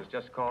Gartenstrasse has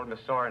just called Miss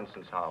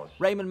Sorensen's house.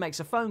 Raymond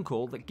makes a phone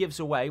call that gives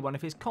away one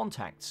of his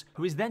contacts,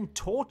 who is then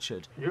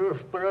tortured.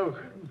 You've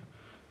broken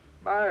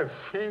my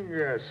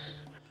fingers.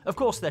 Of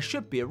course, there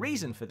should be a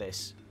reason for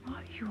this.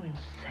 Are you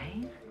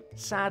insane?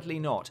 Sadly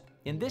not.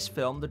 In this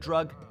film, the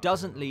drug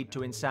doesn't lead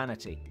to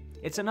insanity.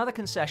 It's another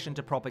concession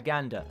to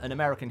propaganda. An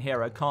American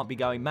hero can't be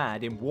going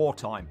mad in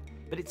wartime.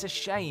 But it's a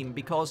shame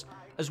because,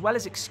 as well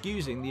as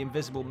excusing the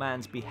Invisible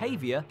Man's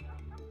behaviour,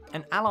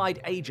 an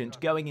Allied agent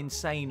going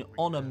insane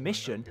on a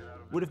mission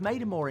would have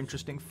made a more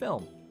interesting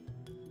film,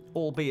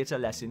 albeit a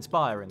less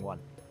inspiring one.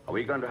 Are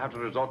we going to have to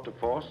resort to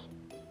force?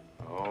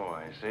 Oh,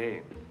 I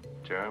see.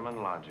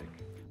 German logic.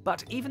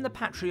 But even the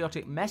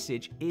patriotic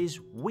message is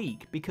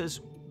weak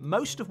because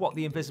most of what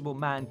the Invisible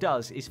Man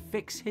does is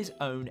fix his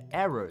own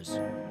errors.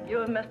 You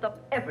have messed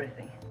up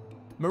everything.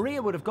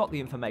 Maria would have got the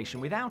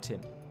information without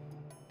him.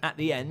 At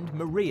the end,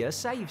 Maria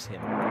saves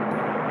him.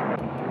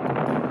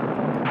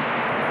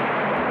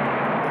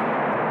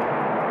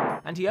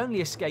 And he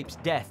only escapes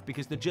death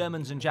because the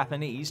Germans and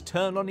Japanese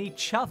turn on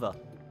each other.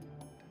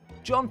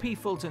 John P.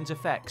 Fulton's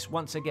effects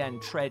once again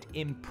tread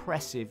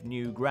impressive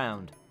new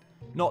ground,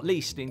 not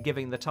least in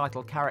giving the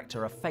title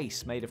character a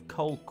face made of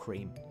cold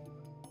cream.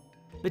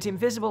 But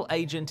Invisible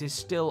Agent is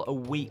still a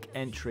weak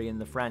entry in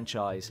the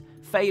franchise,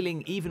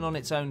 failing even on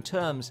its own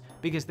terms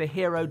because the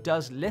hero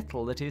does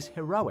little that is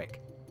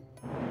heroic.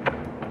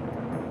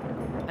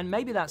 And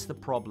maybe that's the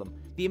problem.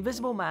 The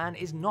Invisible Man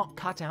is not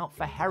cut out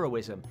for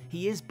heroism.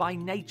 He is by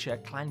nature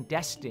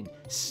clandestine,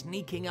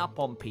 sneaking up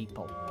on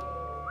people.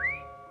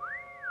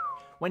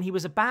 When he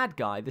was a bad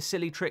guy, the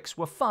silly tricks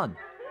were fun,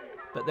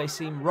 but they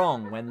seem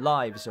wrong when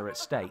lives are at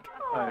stake.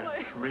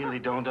 I really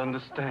don't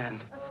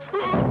understand.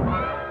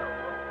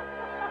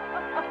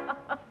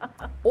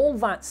 All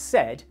that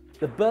said,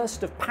 The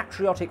burst of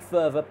patriotic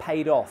fervour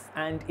paid off,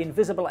 and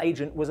Invisible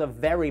Agent was a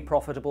very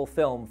profitable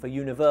film for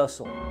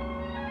Universal,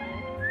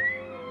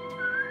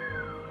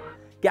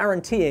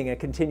 guaranteeing a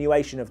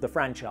continuation of the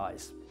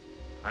franchise.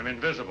 I'm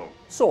invisible.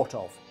 Sort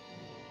of.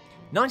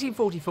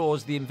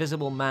 1944's The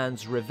Invisible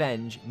Man's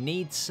Revenge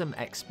needs some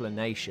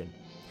explanation.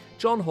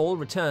 John Hall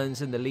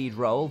returns in the lead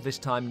role, this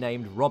time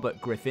named Robert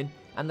Griffin,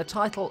 and the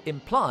title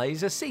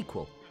implies a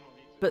sequel.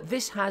 But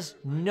this has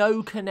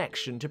no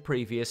connection to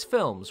previous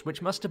films,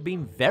 which must have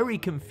been very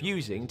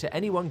confusing to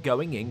anyone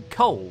going in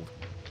cold.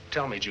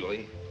 Tell me,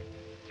 Julie,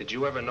 did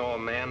you ever know a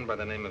man by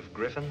the name of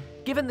Griffin?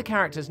 Given the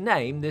character's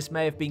name, this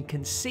may have been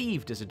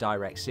conceived as a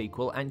direct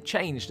sequel and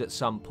changed at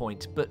some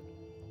point, but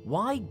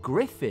why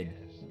Griffin?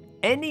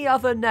 Any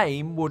other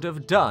name would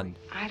have done.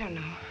 I don't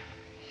know.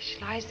 She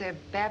lies there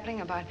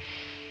babbling about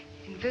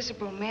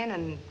invisible men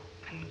and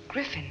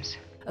griffins.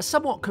 A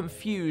somewhat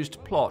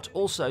confused plot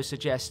also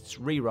suggests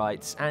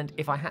rewrites, and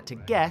if I had to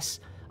guess,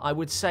 I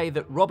would say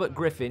that Robert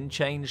Griffin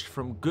changed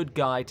from good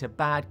guy to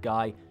bad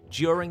guy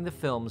during the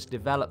film's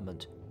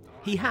development.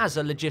 He has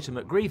a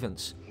legitimate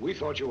grievance. We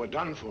thought you were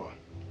done for.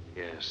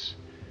 Yes.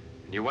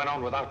 And you went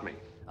on without me.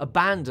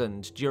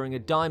 Abandoned during a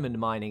diamond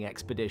mining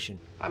expedition.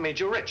 I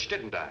made you rich,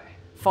 didn't I?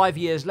 5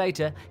 years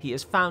later, he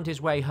has found his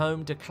way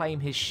home to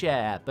claim his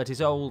share, but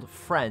his old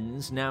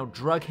friends now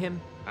drug him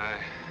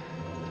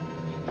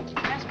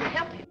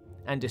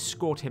and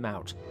escort him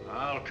out.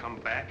 I'll come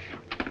back,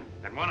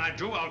 and when I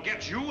do, I'll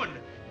get you and...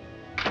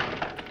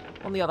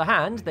 On the other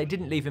hand, they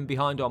didn't leave him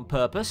behind on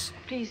purpose.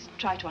 Please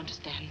try to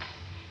understand.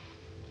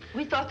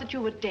 We thought that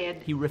you were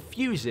dead. He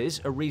refuses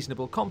a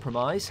reasonable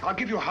compromise. I'll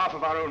give you half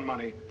of our own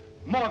money.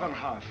 More than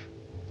half.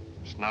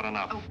 It's not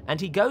enough. Oh.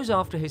 And he goes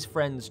after his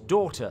friend's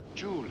daughter,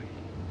 Julie,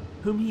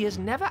 whom he has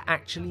never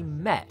actually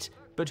met,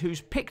 but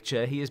whose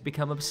picture he has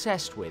become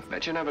obsessed with.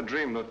 Bet you never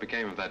dreamed what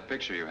became of that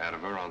picture you had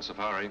of her on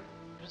safari.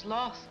 It was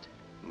lost.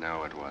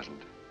 No, it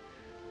wasn't.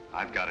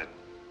 I've got it.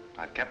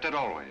 I've kept it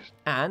always.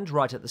 And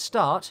right at the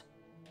start,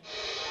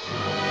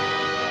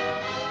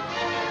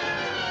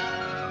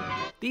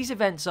 these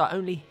events are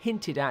only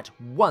hinted at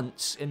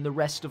once in the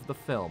rest of the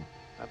film.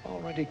 I've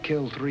already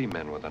killed 3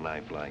 men with a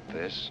knife like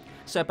this.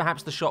 So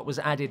perhaps the shot was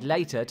added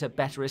later to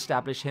better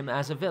establish him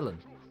as a villain.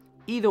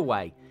 Either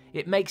way,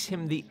 it makes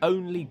him the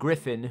only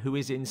Griffin who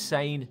is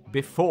insane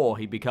before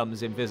he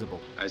becomes invisible.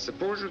 I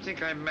suppose you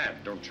think I'm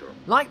mad, don't you?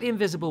 Like the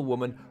Invisible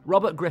Woman,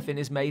 Robert Griffin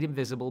is made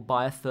invisible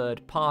by a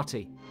third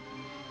party.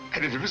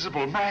 An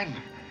invisible man?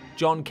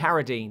 John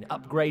Carradine,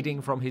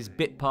 upgrading from his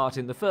bit part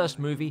in the first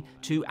movie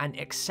to an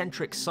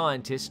eccentric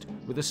scientist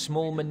with a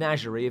small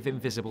menagerie of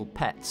invisible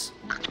pets.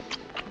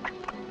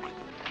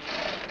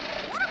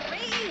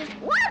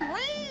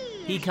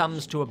 He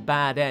comes to a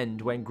bad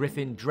end when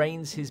Griffin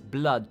drains his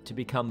blood to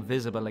become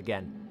visible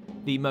again,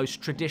 the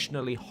most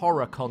traditionally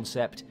horror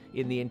concept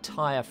in the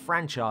entire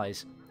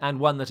franchise, and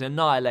one that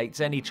annihilates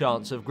any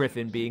chance of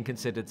Griffin being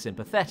considered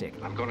sympathetic.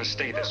 I'm going to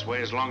stay this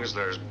way as long as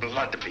there's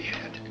blood to be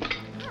had.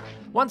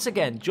 Once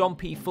again, John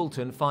P.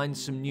 Fulton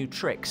finds some new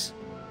tricks,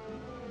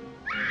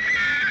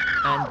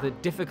 and the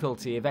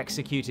difficulty of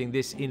executing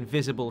this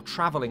invisible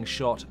travelling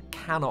shot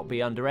cannot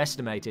be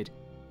underestimated.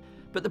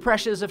 But the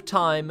pressures of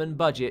time and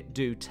budget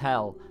do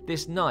tell.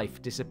 This knife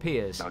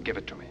disappears. Now give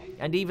it to me.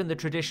 And even the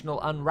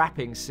traditional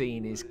unwrapping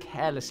scene is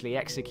carelessly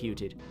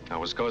executed. I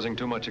was causing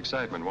too much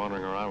excitement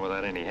wandering around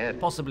without any head.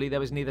 Possibly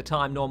there was neither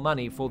time nor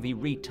money for the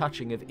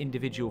retouching of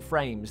individual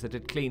frames that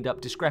had cleaned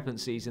up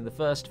discrepancies in the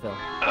first film.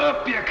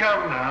 Up you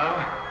come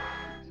now.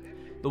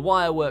 The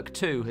wire work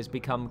too has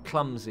become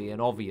clumsy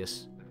and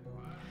obvious.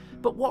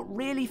 But what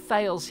really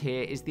fails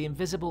here is the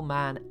Invisible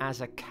Man as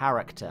a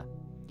character.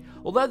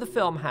 Although the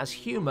film has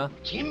humour,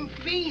 Jim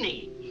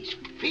Feeney, he's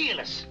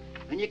fearless,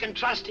 and you can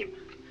trust him.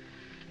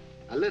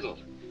 A little.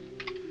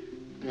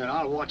 And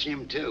I'll watch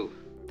him too.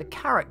 The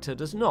character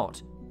does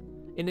not.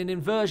 In an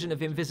inversion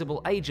of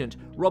Invisible Agent,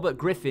 Robert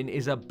Griffin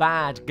is a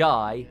bad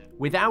guy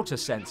without a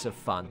sense of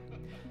fun.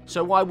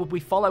 So why would we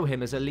follow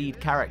him as a lead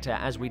character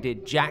as we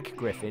did Jack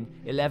Griffin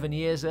 11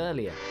 years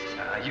earlier?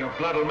 Your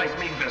blood will make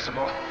me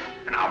invisible,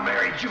 and I'll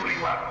marry Julie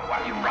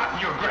while you rot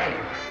in your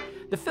grave.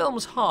 The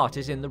film's heart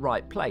is in the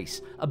right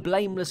place. A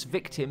blameless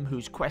victim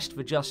whose quest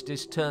for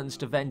justice turns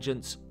to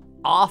vengeance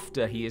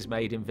after he is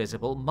made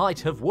invisible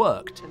might have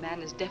worked. The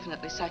man is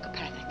definitely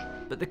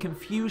psychopathic. But the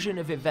confusion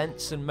of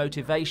events and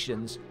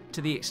motivations,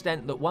 to the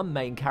extent that one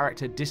main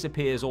character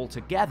disappears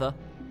altogether,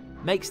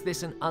 makes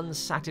this an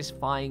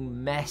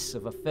unsatisfying mess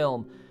of a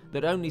film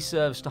that only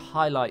serves to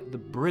highlight the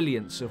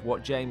brilliance of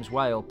what James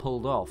Whale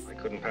pulled off. I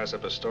couldn't pass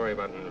up a story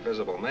about an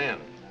invisible man.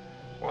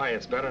 Why,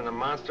 it's better than a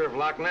monster of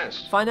Loch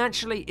Ness.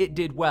 Financially, it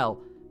did well,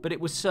 but it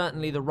was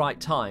certainly the right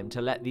time to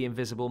let the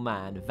Invisible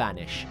Man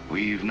vanish.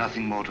 We've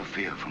nothing more to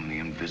fear from the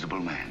Invisible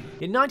Man.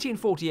 In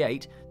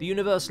 1948, the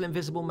Universal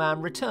Invisible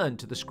Man returned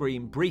to the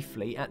screen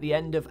briefly at the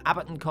end of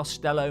Abbott and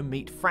Costello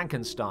Meet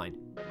Frankenstein.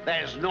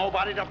 There's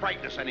nobody to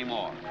frighten us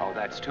anymore. Oh,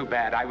 that's too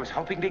bad. I was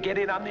hoping to get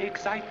in on the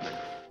excitement.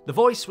 The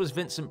voice was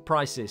Vincent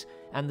Price's,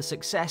 and the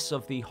success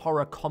of the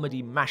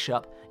horror-comedy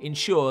mashup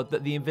ensured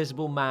that the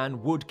Invisible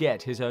Man would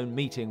get his own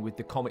meeting with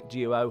the comic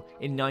duo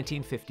in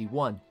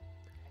 1951.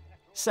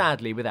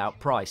 Sadly without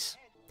Price.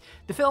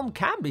 The film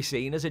can be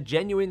seen as a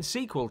genuine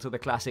sequel to the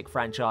classic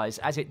franchise,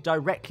 as it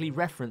directly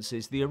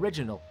references the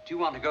original. Do you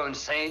want to go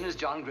insane as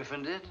John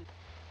Griffin did?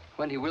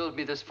 When he willed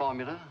me this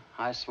formula,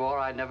 I swore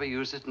I'd never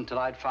use it until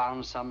I'd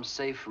found some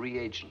safe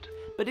reagent.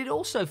 But it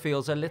also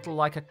feels a little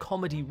like a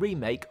comedy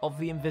remake of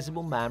The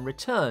Invisible Man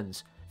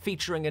Returns,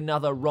 featuring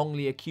another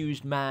wrongly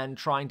accused man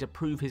trying to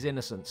prove his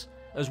innocence,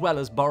 as well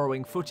as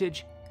borrowing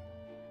footage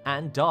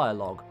and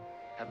dialogue.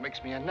 That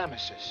makes me a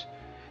nemesis.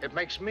 It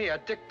makes me a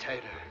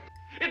dictator.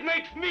 It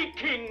makes me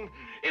king.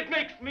 It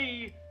makes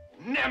me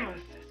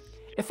nemesis.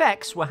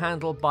 Effects were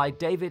handled by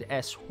David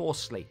S.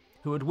 Horsley,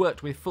 who had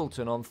worked with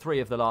Fulton on 3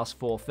 of the last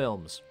 4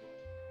 films.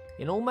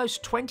 In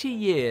almost 20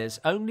 years,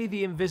 only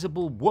the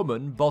Invisible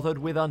Woman bothered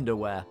with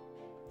underwear.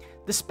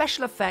 The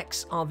special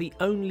effects are the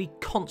only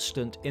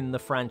constant in the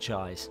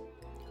franchise.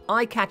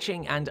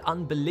 Eye-catching and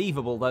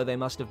unbelievable though they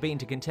must have been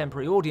to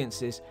contemporary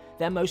audiences,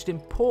 their most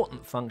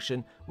important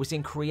function was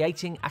in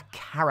creating a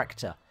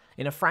character,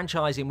 in a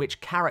franchise in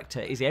which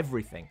character is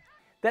everything.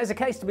 There's a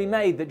case to be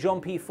made that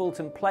John P.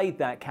 Fulton played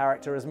that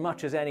character as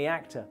much as any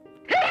actor.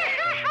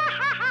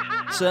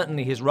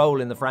 Certainly his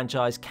role in the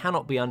franchise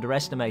cannot be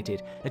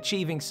underestimated,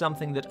 achieving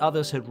something that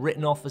others had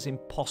written off as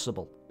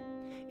impossible.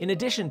 In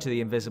addition to the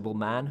Invisible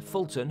Man,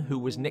 Fulton, who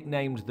was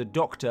nicknamed the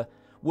Doctor,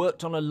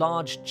 worked on a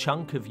large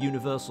chunk of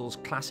Universal's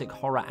classic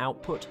horror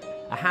output,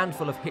 a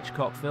handful of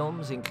Hitchcock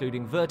films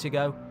including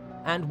Vertigo,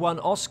 and won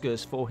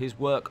Oscars for his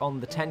work on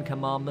The Ten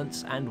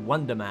Commandments and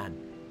Wonder Man.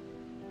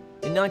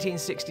 In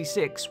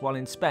 1966, while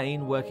in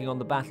Spain working on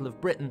the Battle of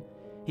Britain,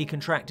 he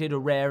contracted a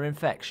rare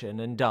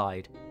infection and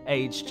died,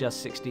 aged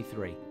just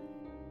 63.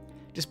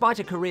 Despite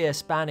a career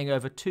spanning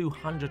over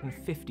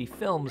 250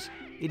 films,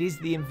 it is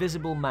the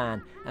Invisible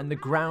Man and the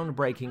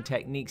groundbreaking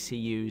techniques he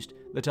used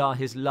that are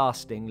his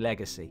lasting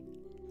legacy.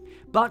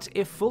 But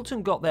if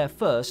Fulton got there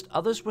first,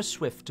 others were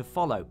swift to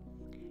follow.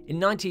 In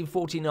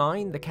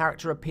 1949, the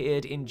character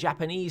appeared in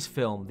Japanese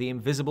film The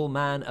Invisible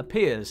Man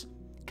Appears,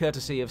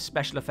 courtesy of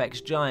special effects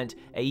giant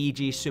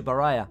Eiji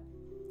Tsuburaya.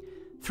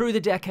 Through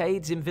the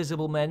decades,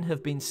 Invisible Men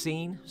have been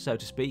seen, so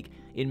to speak,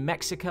 in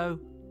Mexico,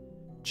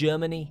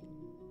 Germany,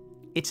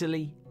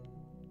 Italy,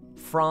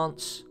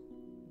 France,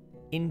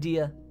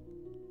 India,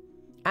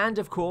 and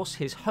of course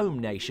his home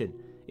nation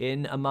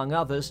in, among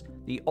others,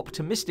 the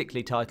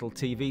optimistically titled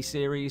TV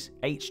series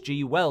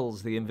H.G.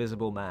 Wells' The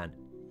Invisible Man.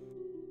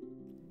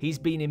 He's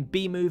been in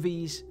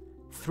B-movies,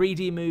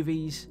 3D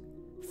movies,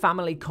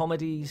 family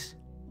comedies,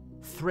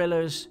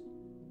 thrillers,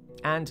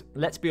 and,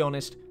 let's be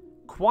honest,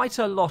 quite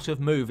a lot of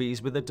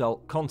movies with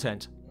adult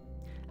content.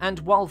 And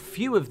while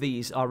few of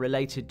these are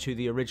related to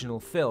the original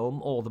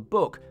film or the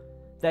book,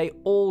 they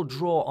all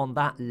draw on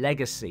that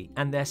legacy,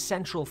 and their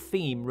central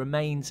theme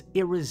remains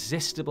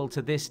irresistible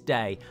to this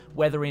day,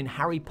 whether in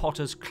Harry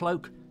Potter's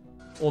cloak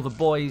or the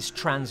boy's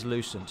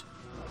translucent.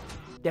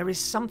 There is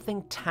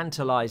something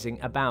tantalizing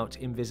about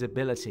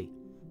invisibility.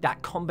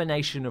 That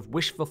combination of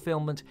wish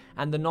fulfillment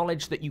and the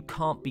knowledge that you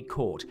can't be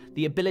caught,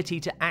 the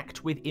ability to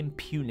act with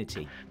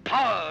impunity.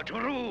 Power to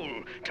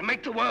rule, to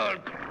make the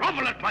world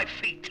grovel at my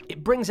feet.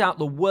 It brings out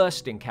the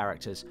worst in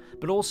characters,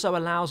 but also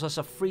allows us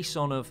a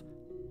frisson of,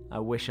 I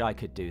wish I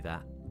could do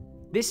that.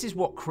 This is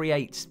what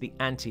creates the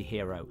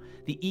anti-hero,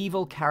 the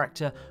evil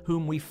character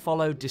whom we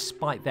follow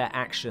despite their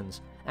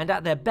actions, and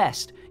at their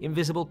best,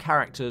 invisible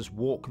characters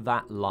walk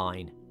that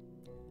line.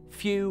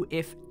 Few,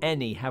 if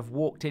any, have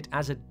walked it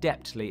as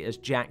adeptly as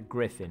Jack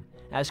Griffin,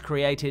 as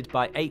created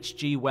by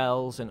H.G.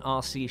 Wells and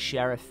R.C.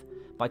 Sheriff,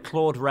 by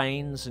Claude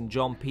Rains and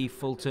John P.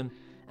 Fulton,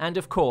 and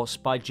of course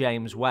by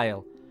James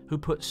Whale, who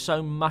put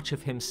so much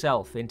of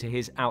himself into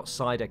his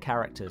outsider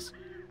characters.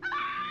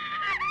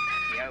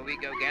 Here we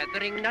go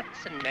gathering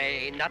nuts in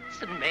May,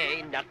 nuts in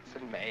May, nuts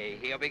in May.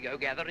 Here we go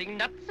gathering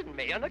nuts in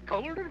May on a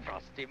cold and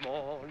frosty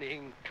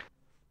morning.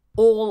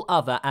 All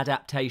other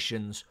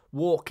adaptations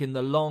walk in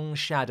the long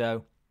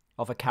shadow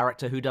of a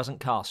character who doesn't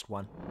cast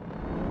one.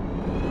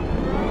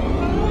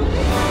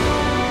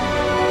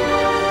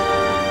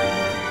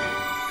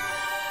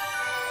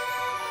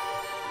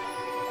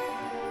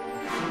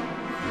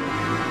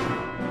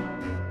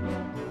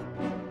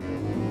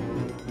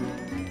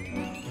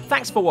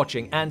 Thanks for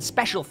watching, and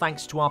special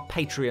thanks to our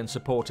Patreon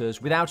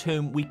supporters, without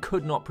whom we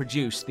could not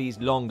produce these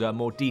longer,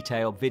 more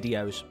detailed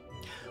videos.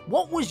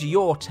 What was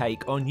your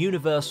take on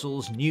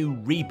Universal's new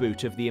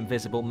reboot of The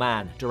Invisible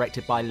Man,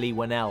 directed by Leigh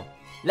Whannell?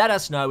 Let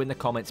us know in the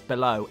comments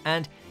below,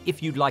 and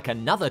if you'd like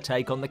another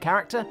take on the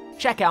character,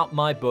 check out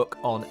my book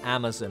on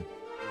Amazon.